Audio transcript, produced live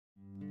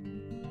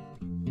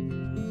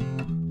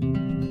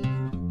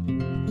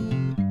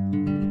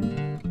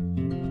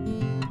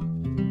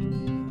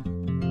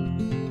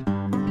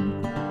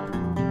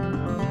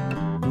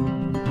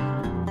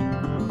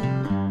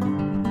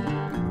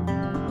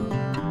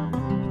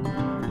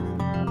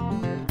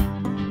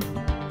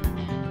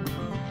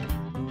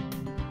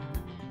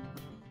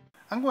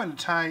I'm going to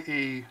tie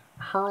a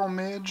Herl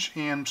Midge,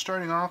 and I'm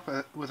starting off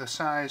with a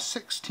size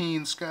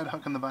 16 scud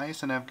hook in the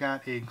vise, and I've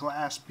got a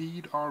glass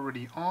bead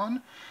already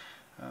on.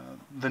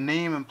 The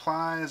name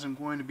implies I'm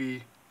going to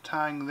be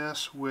tying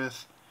this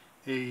with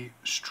a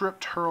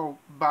stripped Herl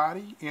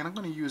body, and I'm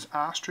going to use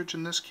ostrich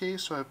in this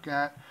case, so I've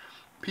got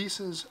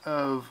pieces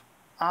of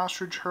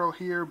ostrich Herl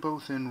here,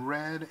 both in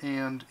red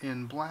and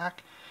in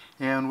black,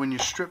 and when you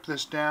strip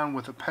this down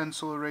with a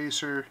pencil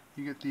eraser,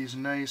 you get these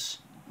nice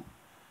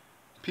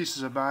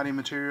pieces of body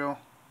material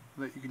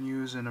that you can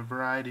use in a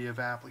variety of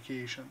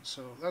applications.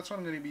 So that's what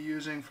I'm going to be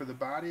using for the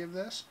body of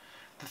this.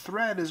 The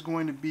thread is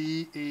going to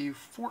be a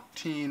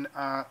 14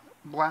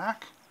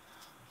 black,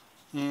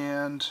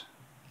 and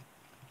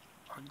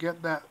I'll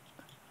get that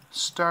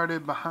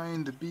started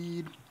behind the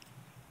bead,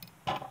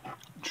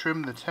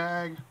 trim the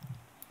tag,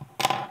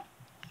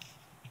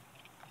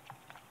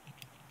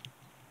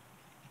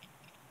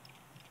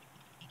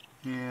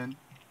 and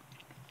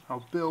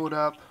I'll build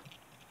up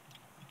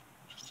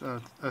just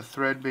a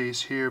thread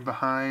base here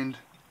behind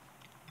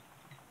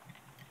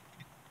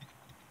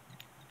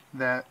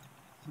that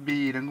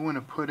bead. I'm going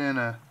to put in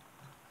a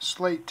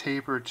slight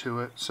taper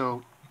to it,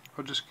 so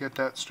I'll just get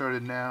that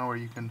started now, or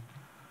you can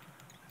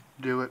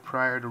do it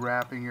prior to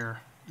wrapping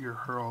your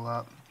Herl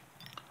up.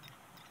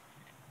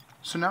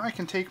 So now I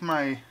can take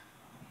my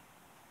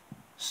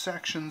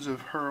sections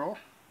of Herl,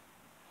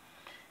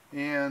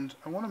 and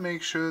I want to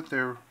make sure that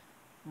they're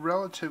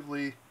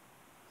relatively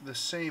the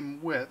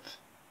same width,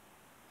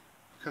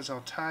 because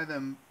I'll tie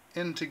them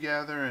in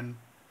together and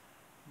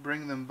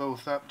bring them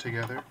both up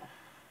together.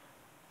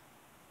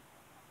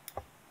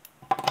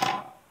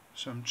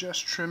 So I'm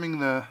just trimming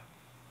the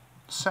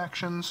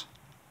sections,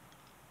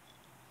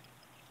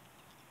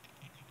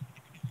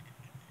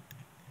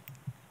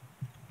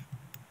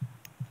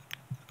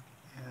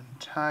 and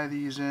tie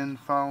these in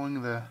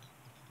following the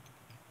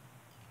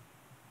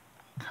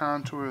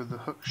contour of the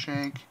hook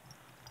shank.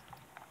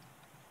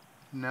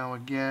 Now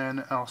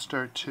again, I'll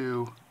start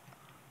to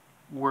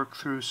work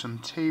through some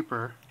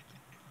taper.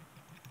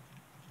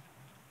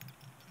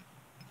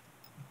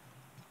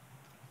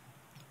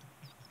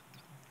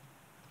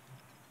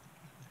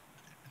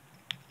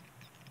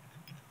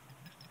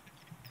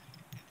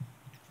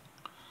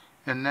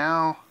 And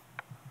now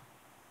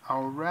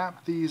I'll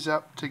wrap these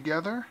up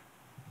together.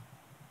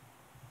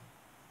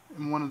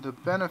 And one of the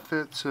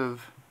benefits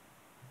of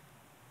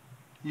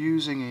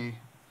using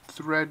a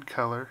thread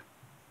color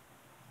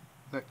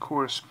that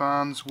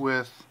corresponds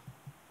with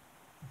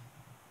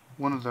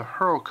one of the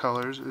Herl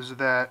colors is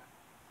that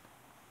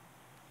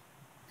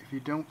if you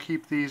don't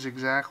keep these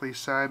exactly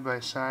side by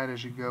side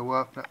as you go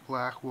up, that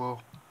black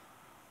will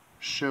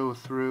show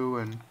through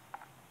and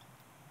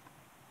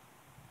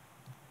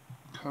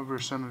cover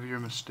some of your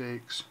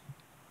mistakes.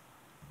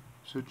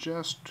 So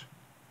just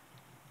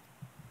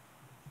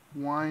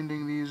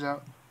winding these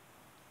up,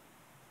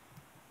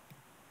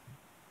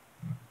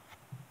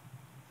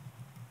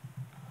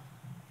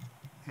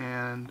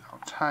 and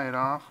I'll tie it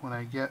off when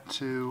I get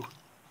to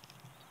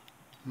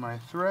my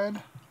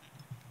thread,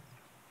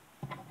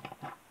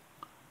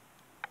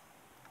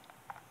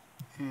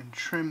 and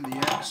trim the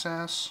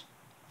excess.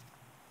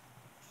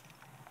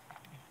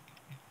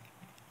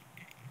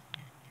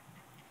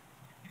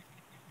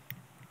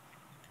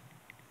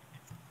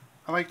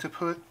 I like to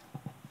put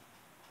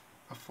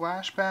a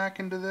flashback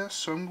into this,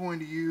 so I'm going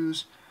to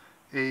use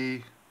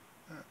a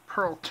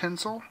pearl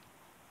tinsel.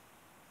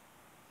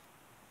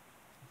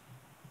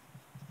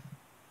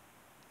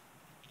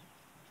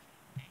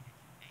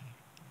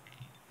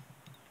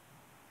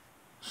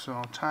 So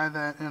I'll tie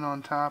that in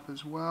on top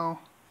as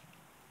well.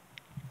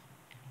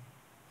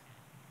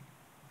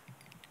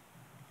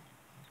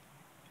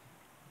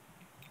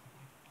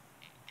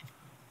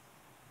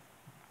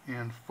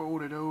 And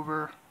fold it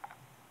over.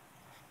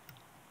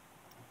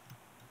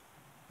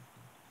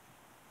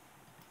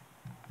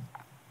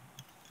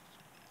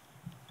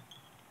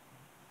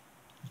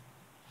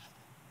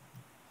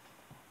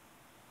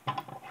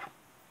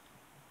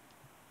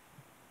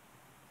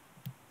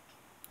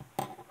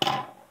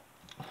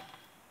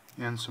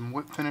 And some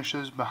whip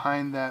finishes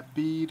behind that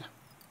bead.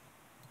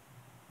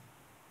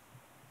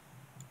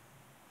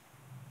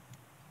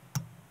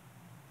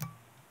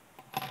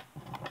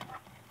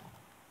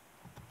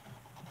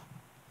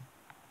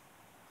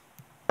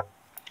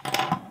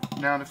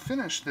 Now to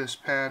finish this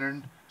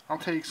pattern, I'll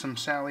take some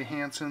Sally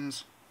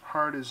Hansen's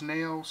Hard as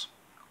Nails.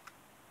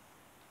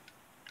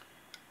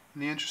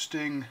 And the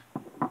interesting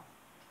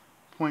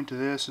point to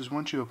this is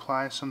once you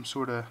apply some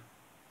sort of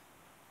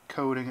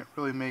coating, it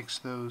really makes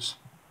those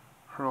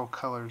Herl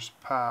colors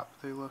pop.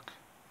 They look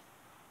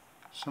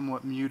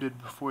somewhat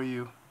muted before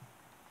you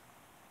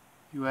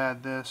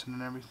add this, and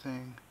then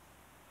everything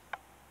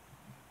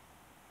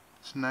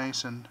it's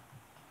nice and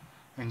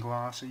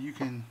glossy. You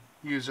can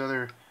use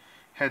other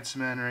head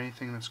cement or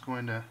anything that's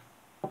going to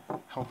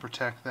help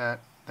protect that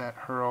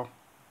Herl.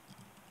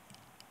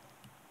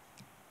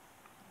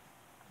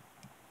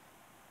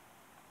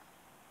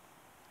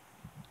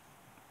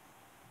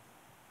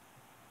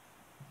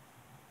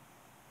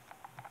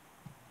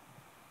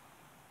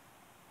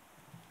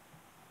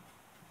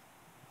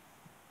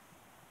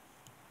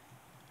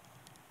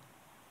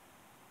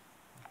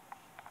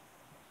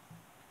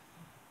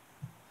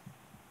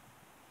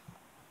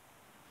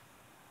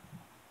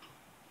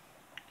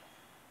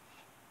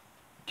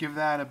 give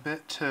that a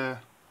bit to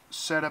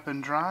set up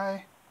and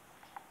dry,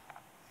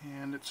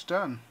 and it's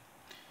done.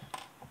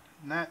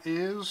 And that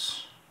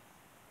is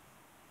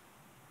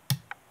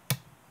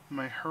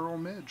my Herl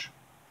Midge.